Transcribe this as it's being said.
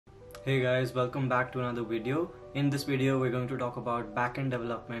Hey guys, welcome back to another video. In this video, we're going to talk about backend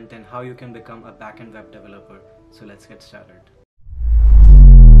development and how you can become a backend web developer. So let's get started.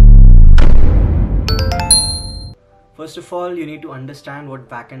 First of all, you need to understand what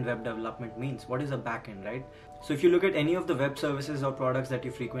backend web development means. What is a backend, right? So if you look at any of the web services or products that you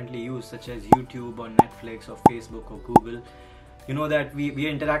frequently use, such as YouTube or Netflix or Facebook or Google, you know that we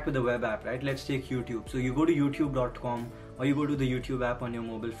interact with the web app, right? Let's take YouTube. So you go to youtube.com or you go to the YouTube app on your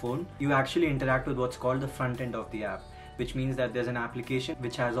mobile phone. You actually interact with what's called the front end of the app, which means that there's an application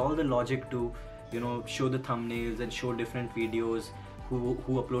which has all the logic to, show the thumbnails and show different videos, who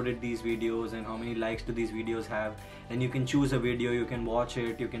uploaded these videos and how many likes do these videos have. And you can choose a video, you can watch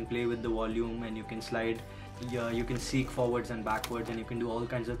it, you can play with the volume, and you can slide, you can seek forwards and backwards, and you can do all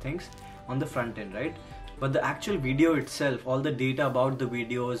kinds of things on the front end, right? But the actual video itself, all the data about the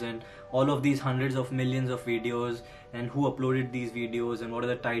videos and all of these hundreds of millions of videos and who uploaded these videos and what are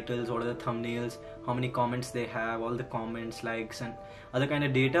the titles, what are the thumbnails, how many comments they have, all the comments, likes and other kind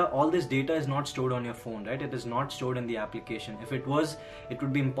of data, all this data is not stored on your phone, right? It is not stored in the application. If it was, it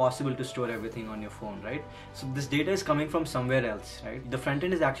would be impossible to store everything on your phone, right? So this data is coming from somewhere else, right? The front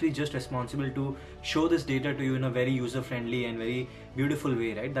end is actually just responsible to show this data to you in a very user-friendly and very beautiful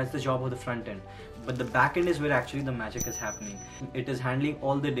way, right? That's the job of the front end. But the back end is where actually the magic is happening. It is handling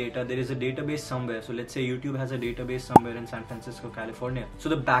all the data. There is a database somewhere. So let's say YouTube has a database somewhere in San Francisco, California. So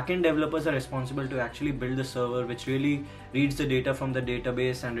the backend developers are responsible to actually build the server which really reads the data from the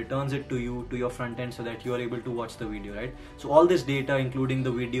database and returns it to you, to your front end, so that you are able to watch the video, right? So all this data, including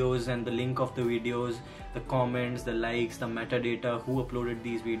the videos and the link of the videos, the comments, the likes, the metadata, who uploaded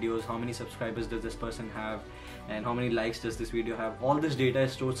these videos, how many subscribers does this person have, and how many likes does this video have. All this data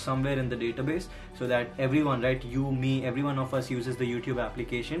is stored somewhere in the database so that everyone, right, you, me, every one of us uses the YouTube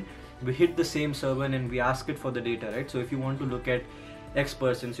application. We hit the same server and we ask it for the data, right? So if you want to look at X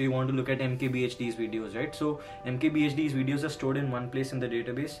person, so you want to look at MKBHD's videos, right? So MKBHD's videos are stored in one place in the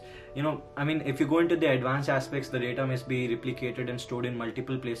database. If you go into the advanced aspects, the data must be replicated and stored in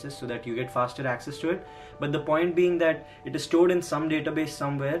multiple places so that you get faster access to it. But the point being that it is stored in some database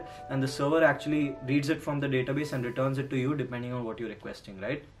somewhere, and the server actually reads it from the database and returns it to you depending on what you're requesting,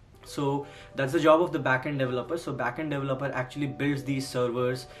 right? So that's the job of the backend developer. So backend developer actually builds these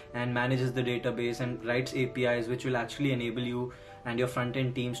servers and manages the database and writes APIs which will actually enable you and your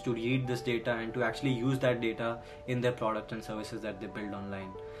front-end teams to read this data and to actually use that data in their product and services that they build online.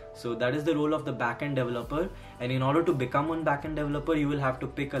 So that is the role of the backend developer, and in order to become one backend developer, you will have to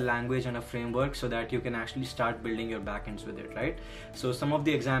pick a language and a framework so that you can actually start building your backends with it, right? So some of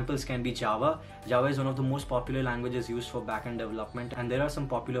the examples can be Java. Java is one of the most popular languages used for backend development, and there are some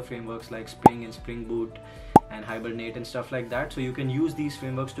popular frameworks like Spring and Spring Boot and Hibernate and stuff like that. So you can use these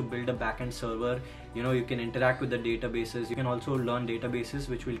frameworks to build a backend server. You can interact with the databases. You can also learn databases,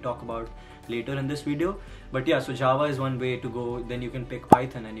 which we'll talk about later in this video. But yeah, so Java is one way to go. Then you can pick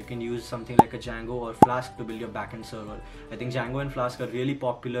Python and you can use something like a Django or Flask to build your backend server. I think Django and Flask are really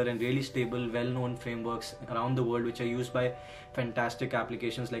popular and really stable, well-known frameworks around the world, which are used by fantastic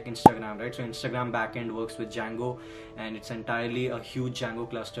applications like Instagram, right? So Instagram backend works with Django, and it's entirely a huge Django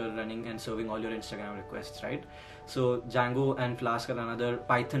cluster running and serving all your Instagram requests, right? So Django and Flask are another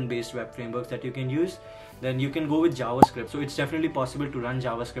Python-based web frameworks that you can use. Then you can go with JavaScript. So it's definitely possible to run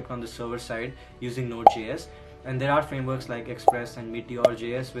JavaScript on the server side using Node.js. And there are frameworks like Express and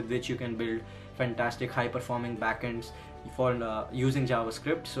Meteor.js with which you can build fantastic high-performing backends for using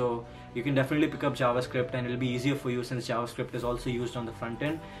JavaScript. So you can definitely pick up JavaScript, and it'll be easier for you since JavaScript is also used on the front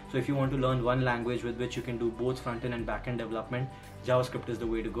end. So if you want to learn one language with which you can do both front end and back end development, JavaScript is the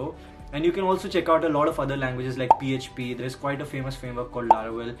way to go. And you can also check out a lot of other languages like PHP. There is quite a famous framework called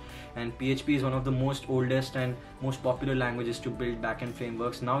Laravel, and PHP is one of the most oldest and most popular languages to build backend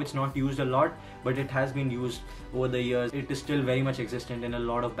frameworks. Now it's not used a lot, but it has been used over the years. It is still very much existent in a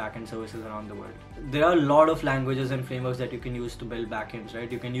lot of backend services around the world. There are a lot of languages and frameworks that you can use to build backends,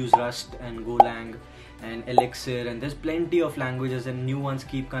 right? You can use Rust and Golang and Elixir, and there's plenty of languages, and new ones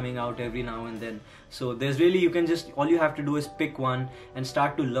keep coming out every now and then. So there's really, all you have to do is pick one and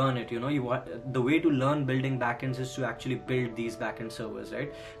start to learn it. The way to learn building backends is to actually build these backend servers,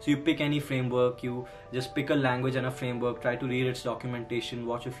 right? So you pick any framework, you just pick a language and a framework, try to read its documentation,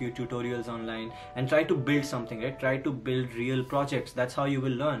 watch a few tutorials online, and try to build something, right? Try to build real projects. That's how you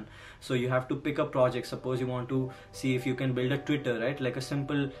will learn. So you have to pick a project. Suppose you want to see if you can build a Twitter, right? Like a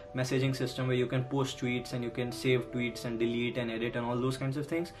simple messaging system where you can post tweets and you can save tweets and delete and edit and all those kinds of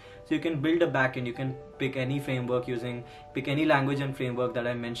things. So you can build a backend. You can pick any framework pick any language and framework that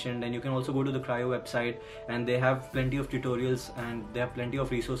I mentioned, and you can also go to the Cryo website, and they have plenty of tutorials and they have plenty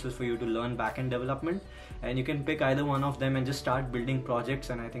of resources for you to learn backend development, and you can pick either one of them and just start building projects,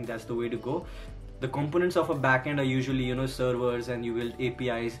 and I think that's the way to go. The components of a backend are usually, servers, and you build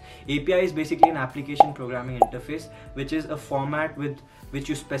APIs. API is basically an application programming interface, which is a format with which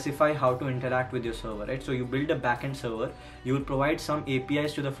you specify how to interact with your server, right? So you build a backend server, you will provide some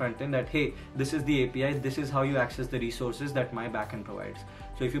APIs to the front end that, hey, this is the API, this is how you access the resources that my backend provides.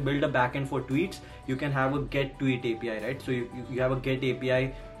 So if you build a backend for tweets, you can have a get tweet API, right? So you have a get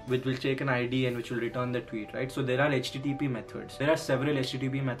API which will take an ID and which will return the tweet, right? So there are HTTP methods. There are several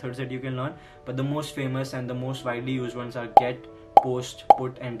HTTP methods that you can learn, but the most famous and the most widely used ones are get, post,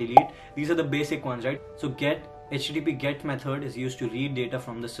 put, and delete. These are the basic ones, right? So HTTP get method is used to read data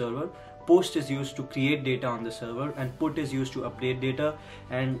from the server. Post is used to create data on the server, and put is used to update data,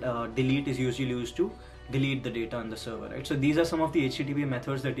 and delete is usually used to delete the data on the server, right? So these are some of the HTTP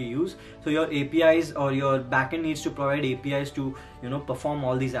methods that you use. So your APIs or your backend needs to provide APIs to perform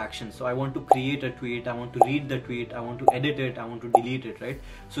all these actions. So I want to create a tweet, I want to read the tweet, I want to edit it, I want to delete it, right?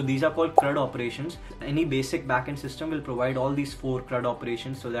 So these are called CRUD operations. Any basic backend system will provide all these 4 CRUD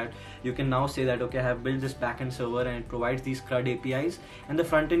operations, so that you can now say that, okay, I have built this backend server and it provides these CRUD APIs, and the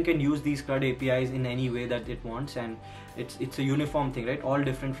front end can use these CRUD APIs in any way that it wants, and it's a uniform thing, right? All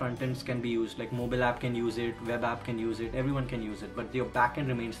different front ends can be used, like mobile app can use it, web app can use it, everyone can use it, but your backend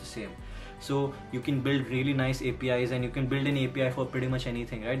remains the same. So you can build really nice APIs, and you can build an API for pretty much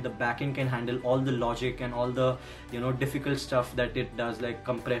anything, right? The backend can handle all the logic and all the difficult stuff that it does, like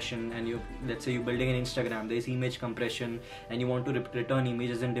compression. And let's say you're building an Instagram, there's image compression, and you want to return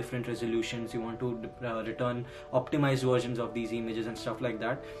images in different resolutions, you want to return optimized versions of these images and stuff like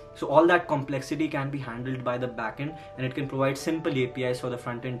that. So all that complexity can be handled by the backend, and it can provide simple APIs for the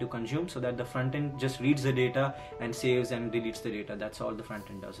front end to consume, so that the front end just reads the data and saves and deletes the data. That's all the front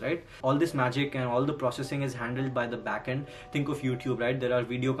end does, right? All this magic and all the processing is handled by the backend. Think of YouTube, right? There are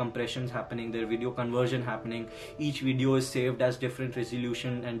video compressions happening, there video conversion happening. Each video is saved as different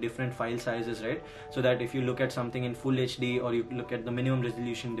resolution and different file sizes, right? So that if you look at something in full HD, or you look at the minimum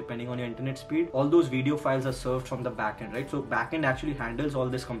resolution depending on your internet speed, all those video files are served from the backend, right? So backend actually handles all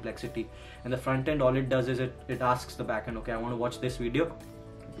this complexity, and the front end, all it does is it asks the backend, okay, I want to watch this video,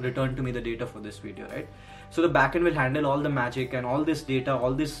 return to me the data for this video, right? So the backend will handle all the magic, and all this data,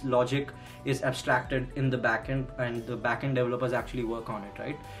 all this logic is abstracted in the backend, and the backend developers actually work on it,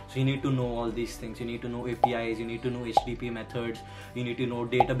 right? So you need to know all these things. You need to know APIs, you need to know HTTP methods, you need to know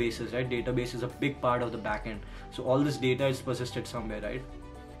databases, right? Database is a big part of the backend. So all this data is persisted somewhere, right?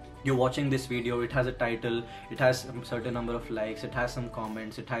 You're watching this video, it has a title, it has a certain number of likes, it has some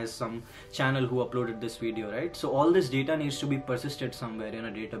comments, it has some channel who uploaded this video, right? So all this data needs to be persisted somewhere in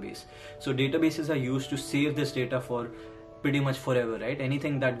a database. So databases are used to save this data for pretty much forever, right?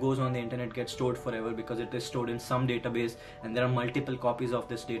 Anything that goes on the internet gets stored forever because it is stored in some database, and there are multiple copies of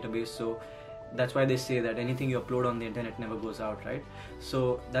this database. So that's why they say that anything you upload on the internet never goes out, right?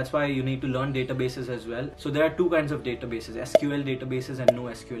 So that's why you need to learn databases as well. So there are 2 kinds of databases, SQL databases and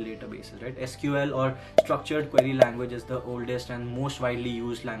NoSQL databases, right? SQL, or structured query language, is the oldest and most widely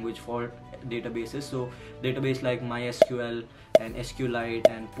used language for databases. So database like MySQL and SQLite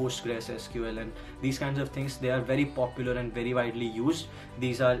and PostgreSQL and these kinds of things, they are very popular and very widely used.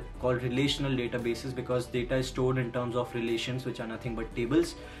 These are called relational databases because data is stored in terms of relations, which are nothing but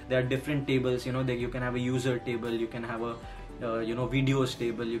tables. There are different tables, you can have a user table, you can have a videos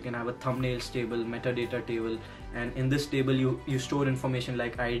table, you can have a thumbnails table, metadata table, and in this table you store information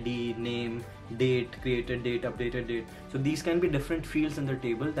like ID, name, date, created date, updated date. So these can be different fields in the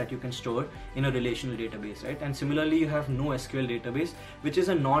table that you can store in a relational database, right? And similarly, you have NoSQL database, which is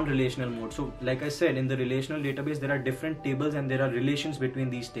a non-relational mode. So like I said, in the relational database there are different tables and there are relations between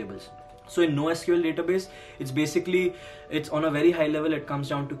these tables. So in NoSQL database, it's on a very high level, it comes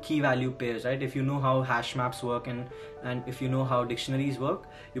down to key value pairs, right? If you know how hash maps work and if you know how dictionaries work,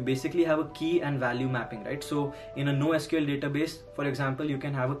 you basically have a key and value mapping, right? So in a NoSQL database, for example, you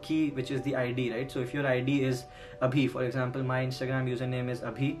can have a key which is the ID, right? So if your ID is Abhi, for example, my Instagram username is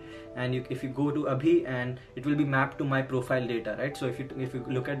Abhi, and if you go to Abhi, and it will be mapped to my profile data, right? So if you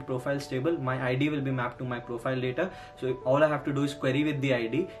look at the profiles table, my ID will be mapped to my profile data. So all I have to do is query with the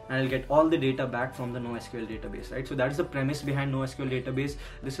ID, and I'll get all the data back from the NoSQL database, right? So that is the premise behind NoSQL database.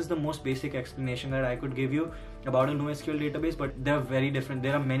 This is the most basic explanation that I could give you. about a NoSQL database, but they're very different.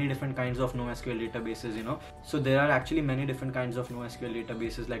 There are many different kinds of NoSQL databases, you know. So there are actually many different kinds of NoSQL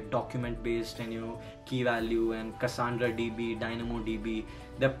databases, like document based and, you know, key value and Cassandra DB, DynamoDB.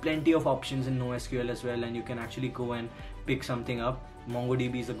 There are plenty of options in NoSQL as well, and you can actually go and pick something up.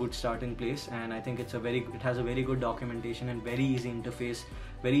 MongoDB is a good starting place, and I think it has a very good documentation and very easy interface,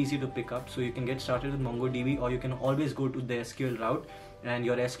 very easy to pick up. So you can get started with MongoDB, or you can always go to the SQL route, and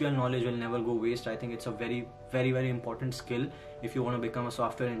your SQL knowledge will never go waste. I think it's a very important skill if you want to become a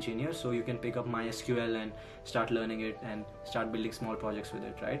software engineer. So you can pick up MySQL and start learning it and start building small projects with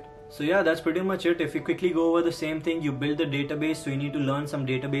it, right? So yeah, that's pretty much it. If you quickly go over the same thing, you build the database, so you need to learn some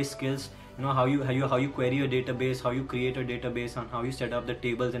database skills, you know, how you query a database, how you create a database, and how you set up the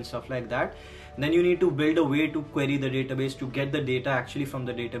tables and stuff like that. Then you need to build a way to query the database to get the data actually from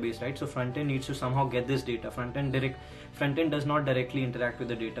the database, right? So frontend needs to somehow get this data. Frontend does not directly interact with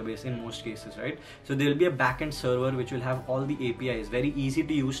the database in most cases, right? So there will be a backend server which will have all the APIs, very easy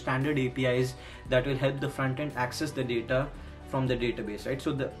to use standard APIs that will help the frontend access the data from the database, right?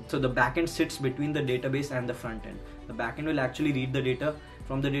 So the backend sits between the database and the frontend. The backend will actually read the data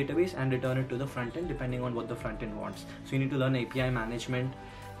from the database and return it to the frontend depending on what the frontend wants. So you need to learn API management,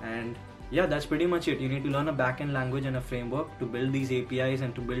 and yeah, that's pretty much it. You need to learn a backend language and a framework to build these APIs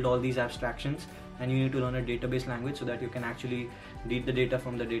and to build all these abstractions, and you need to learn a database language so that you can actually read the data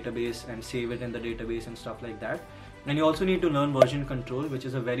from the database and save it in the database and stuff like that. And you also need to learn version control, which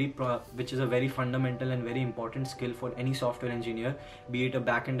is a very fundamental and very important skill for any software engineer, be it a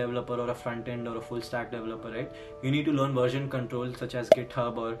backend developer or a front end or a full stack developer, right? You need to learn version control such as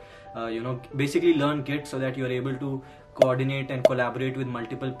GitHub, or basically learn Git so that you are able to coordinate and collaborate with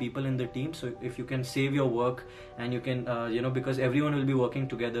multiple people in the team. So if you can save your work, and you can because everyone will be working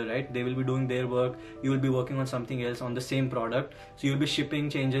together, right? They will be doing their work, you will be working on something else on the same product, so you'll be shipping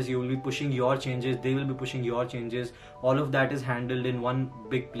changes, you will be pushing your changes, they will be pushing your changes. All of that is handled in one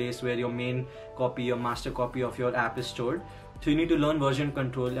big place where your main copy, your master copy of your app is stored. So you need to learn version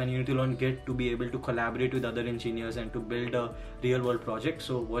control, and you need to learn Git to be able to collaborate with other engineers and to build a real world project.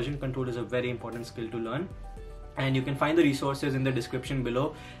 So version control is a very important skill to learn. And you can find the resources in the description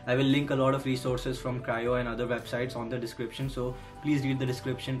below. I will link a lot of resources from Cryo and other websites on the description, so please read the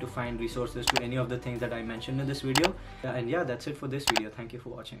description to find resources to any of the things that I mentioned in this video. And yeah, that's it for this video. Thank you for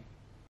watching.